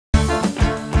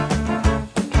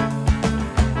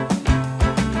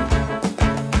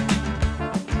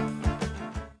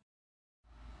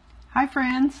Hi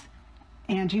friends,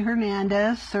 Angie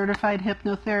Hernandez, certified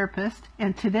hypnotherapist,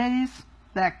 and today's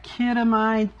That Kid of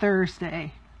Mine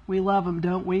Thursday. We love them,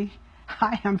 don't we?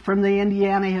 I am from the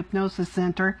Indiana Hypnosis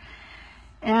Center,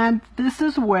 and this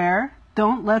is where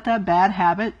don't let that bad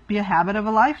habit be a habit of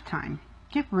a lifetime.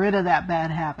 Get rid of that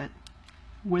bad habit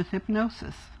with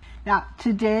hypnosis. Now,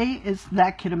 today is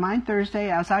That Kid of Mine Thursday,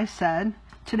 as I said.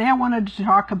 Today I wanted to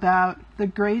talk about the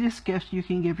greatest gift you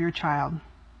can give your child.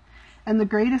 And the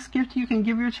greatest gift you can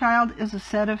give your child is a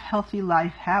set of healthy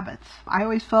life habits. I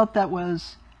always felt that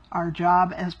was our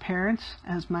job as parents,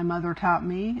 as my mother taught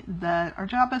me, that our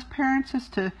job as parents is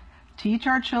to teach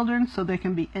our children so they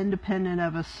can be independent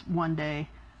of us one day,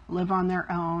 live on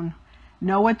their own,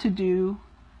 know what to do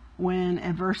when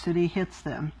adversity hits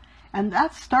them. And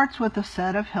that starts with a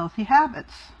set of healthy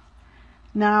habits.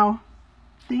 Now,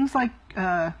 things like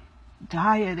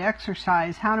diet,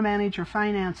 exercise, how to manage your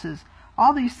finances,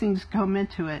 all these things come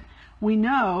into it. We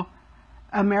know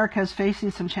America is facing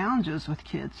some challenges with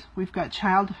kids. We've got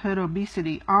childhood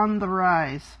obesity on the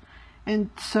rise.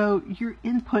 And so your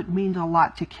input means a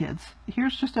lot to kids.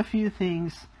 Here's just a few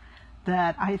things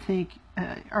that I think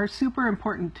are super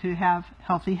important to have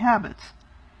healthy habits.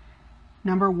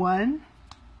 Number one,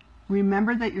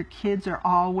 remember that your kids are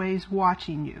always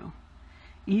watching you.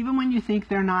 Even when you think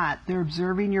they're not, they're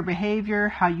observing your behavior,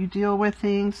 how you deal with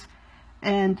things,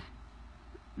 and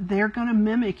they're going to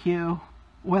mimic you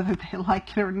whether they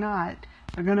like it or not.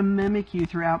 They're going to mimic you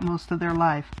throughout most of their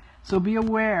life. So be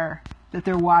aware that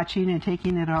they're watching and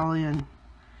taking it all in.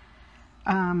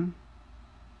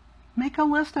 Make a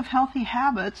list of healthy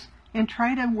habits and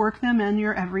try to work them in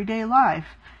your everyday life.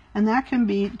 And that can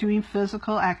be doing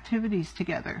physical activities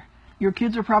together. Your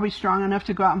kids are probably strong enough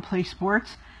to go out and play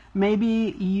sports.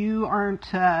 Maybe you aren't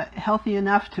healthy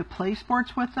enough to play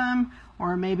sports with them,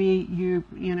 or maybe you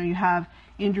have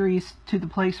injuries to the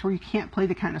place where you can't play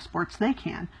the kind of sports they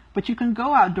can. But you can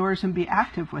go outdoors and be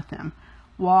active with them.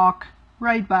 Walk,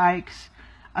 ride bikes,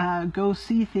 go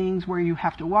see things where you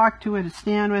have to walk to it,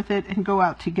 stand with it, and go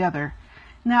out together.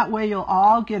 And that way you'll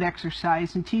all get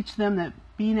exercise and teach them that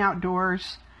being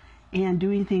outdoors and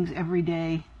doing things every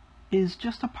day is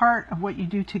just a part of what you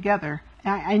do together.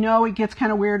 I know it gets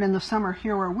kind of weird in the summer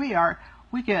here where we are.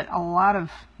 We get a lot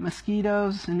of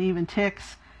mosquitoes and even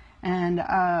ticks, and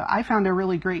I found a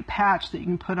really great patch that you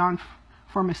can put on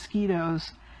for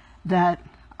mosquitoes that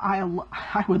I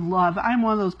would love. I'm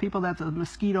one of those people that's a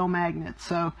mosquito magnet,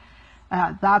 so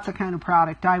that's a kind of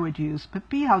product I would use. But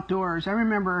be outdoors. I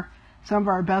remember some of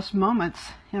our best moments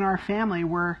in our family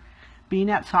were being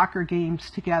at soccer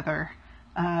games together,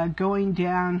 going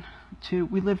down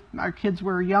to, our kids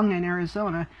were young in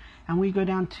Arizona, and we go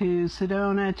down to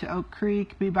Sedona, to Oak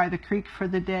Creek, be by the creek for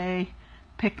the day,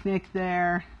 picnic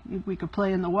there. We could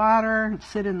play in the water and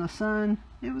sit in the sun.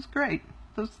 It was great.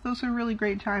 Those are really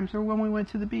great times, or when we went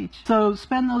to the beach. So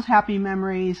spend those happy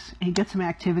memories and get some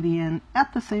activity in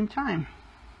at the same time.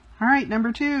 All right,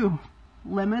 number two,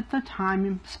 limit the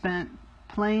time spent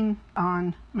playing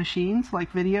on machines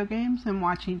like video games and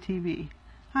watching TV.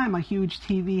 I'm a huge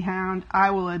TV hound, I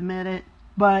will admit it,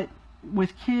 but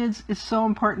with kids, it's so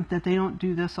important that they don't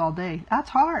do this all day. That's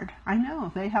hard. I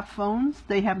know. They have phones,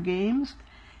 they have games,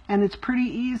 and it's pretty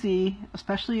easy,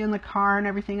 especially in the car and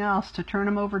everything else, to turn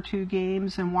them over to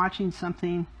games and watching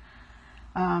something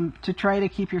to try to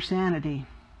keep your sanity.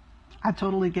 I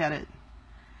totally get it.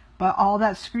 But all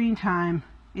that screen time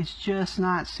is just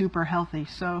not super healthy.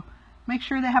 So make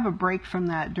sure they have a break from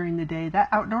that during the day. That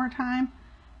outdoor time,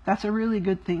 that's a really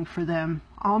good thing for them,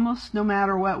 almost no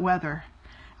matter what weather.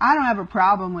 I don't have a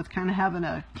problem with kind of having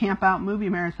a camp out movie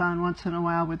marathon once in a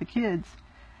while with the kids,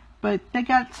 but they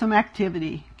got some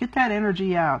activity. Get that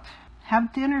energy out.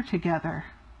 Have dinner together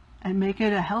and make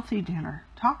it a healthy dinner.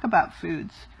 Talk about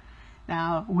foods.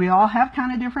 Now, we all have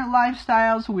kind of different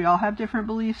lifestyles. We all have different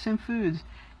beliefs in foods.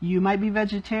 You might be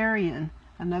vegetarian.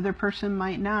 Another person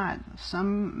might not.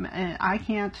 I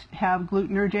can't have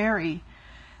gluten or dairy.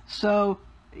 So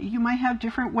you might have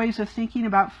different ways of thinking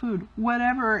about food.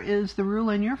 Whatever is the rule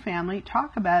in your family,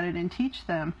 talk about it and teach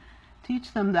them.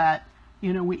 Teach them that,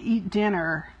 we eat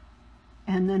dinner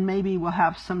and then maybe we'll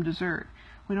have some dessert.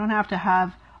 We don't have to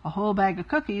have a whole bag of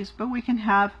cookies, but we can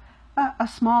have a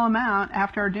small amount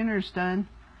after our dinner's done.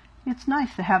 It's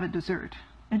nice to have a dessert.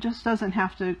 It just doesn't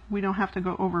have to, we don't have to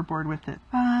go overboard with it.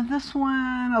 This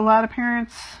one, a lot of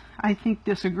parents, I think,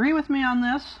 disagree with me on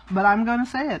this, but I'm going to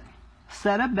say it.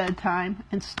 Set a bedtime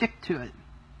and stick to it.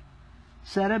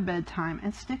 Set a bedtime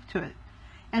and stick to it.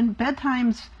 And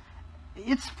bedtimes,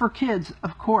 it's for kids,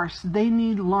 of course. They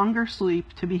need longer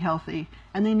sleep to be healthy,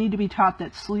 and they need to be taught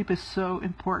that sleep is so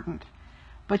important.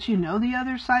 But you know, the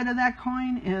other side of that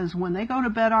coin is when they go to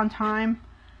bed on time,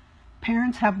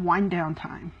 parents have wind down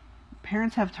time.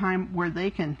 Parents have time where they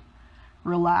can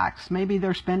relax. Maybe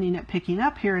they're spending it picking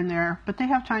up here and there, but they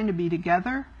have time to be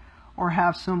together or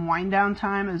have some wind down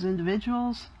time as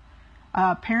individuals.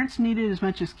 Parents need it as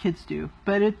much as kids do,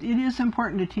 but it is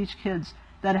important to teach kids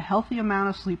that a healthy amount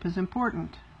of sleep is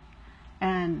important.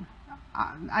 And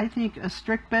I think a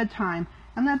strict bedtime,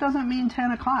 and that doesn't mean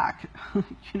 10 o'clock.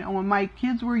 You know, when my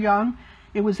kids were young,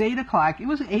 it was 8 o'clock. It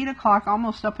was 8 o'clock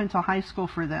almost up until high school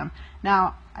for them.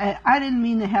 Now, I didn't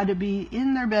mean they had to be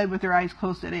in their bed with their eyes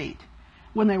closed at 8.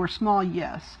 When they were small,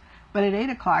 yes. But at 8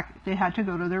 o'clock, they had to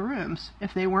go to their rooms.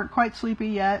 If they weren't quite sleepy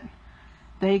yet,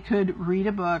 they could read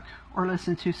a book or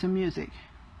listen to some music.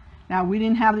 Now, we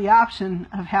didn't have the option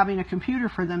of having a computer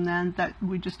for them then. That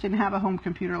we just didn't have a home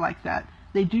computer like that.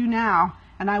 They do now,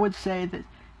 and I would say that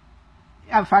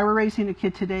if I were raising a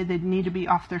kid today, they'd need to be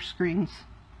off their screens.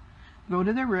 Go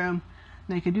to their room.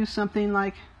 They could do something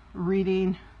like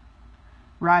reading,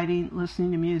 writing,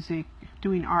 listening to music,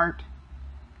 doing art.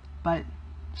 But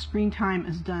screen time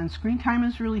is done. Screen time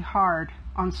is really hard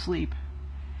on sleep,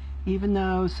 even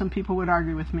though some people would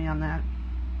argue with me on that.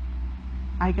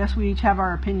 I guess we each have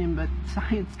our opinion, but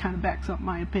science kind of backs up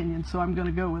my opinion, so I'm going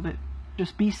to go with it.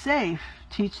 Just be safe.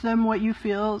 Teach them what you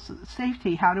feel is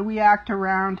safety. How do we act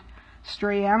around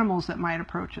stray animals that might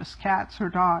approach us, cats or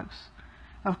dogs?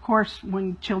 Of course,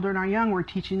 when children are young, we're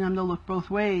teaching them to look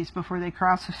both ways before they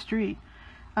cross the street.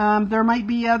 There might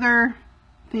be other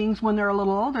things when they're a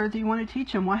little older that you want to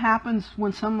teach them. What happens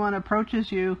when someone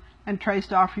approaches you and tries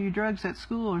to offer you drugs at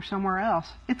school or somewhere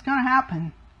else? It's going to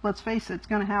happen. Let's face it, it's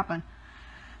going to happen.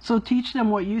 So teach them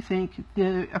what you think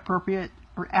the appropriate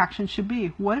action should be.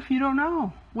 What if you don't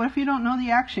know? What if you don't know the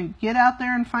action? Get out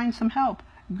there and find some help.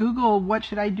 Google, what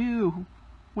should I do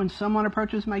when someone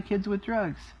approaches my kids with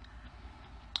drugs?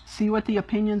 See what the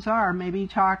opinions are. Maybe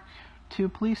talk to a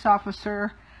police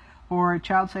officer or a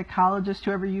child psychologist,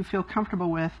 whoever you feel comfortable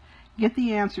with. Get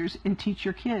the answers and teach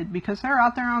your kid, because they're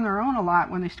out there on their own a lot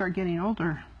when they start getting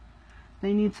older.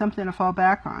 They need something to fall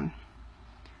back on.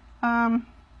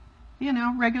 You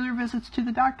know, regular visits to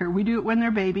the doctor. We do it when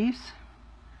they're babies,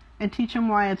 and teach them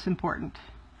why it's important.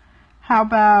 How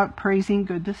about praising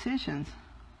good decisions?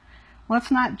 Let's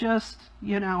not just,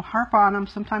 you know, harp on them.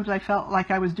 Sometimes I felt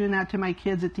like I was doing that to my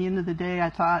kids. At the end of the day,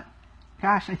 I thought,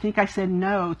 gosh, I think I said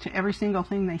no to every single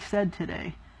thing they said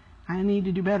today. I need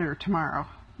to do better tomorrow.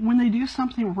 When they do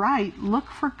something right,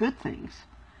 look for good things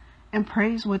and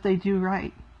praise what they do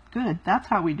right. Good, that's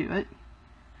how we do it.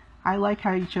 I like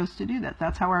how you chose to do that.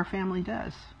 That's how our family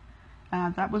does.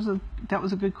 That was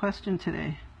a good question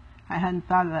today. I hadn't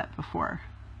thought of that before.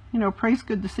 You know, praise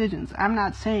good decisions. I'm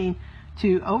not saying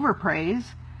to overpraise.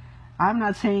 I'm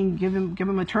not saying give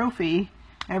them a trophy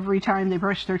every time they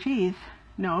brush their teeth.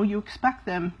 No, you expect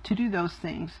them to do those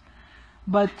things.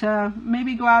 But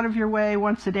maybe go out of your way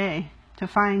once a day to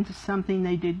find something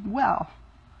they did well,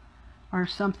 or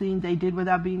something they did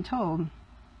without being told,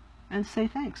 and say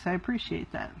thanks. I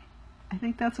appreciate that. I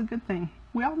think that's a good thing.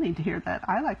 We all need to hear that.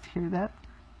 I like to hear that.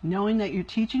 Knowing that you're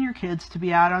teaching your kids to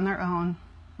be out on their own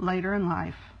later in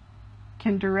life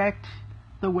can direct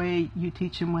the way you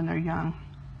teach them when they're young.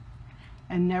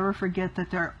 And never forget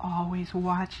that they're always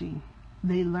watching.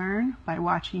 They learn by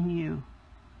watching you.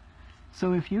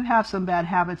 So if you have some bad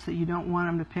habits that you don't want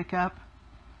them to pick up,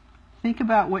 think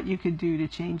about what you could do to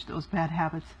change those bad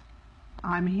habits.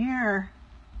 I'm here.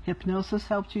 Hypnosis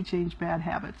helps you change bad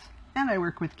habits. And I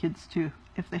work with kids too,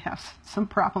 if they have some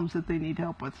problems that they need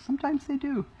help with. Sometimes they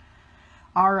do.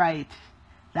 All right.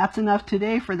 That's enough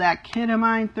today for that Kid of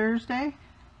Mine Thursday.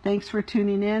 Thanks for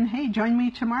tuning in. Hey, join me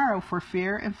tomorrow for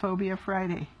Fear and Phobia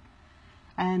Friday.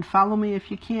 And follow me if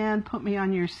you can. Put me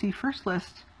on your See First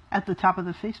list at the top of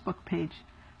the Facebook page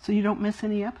so you don't miss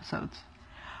any episodes.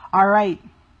 All right.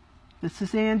 This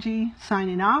is Angie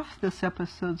signing off. This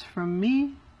episode's from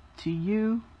me to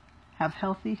you. Have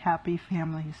healthy, happy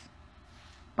families.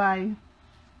 Bye.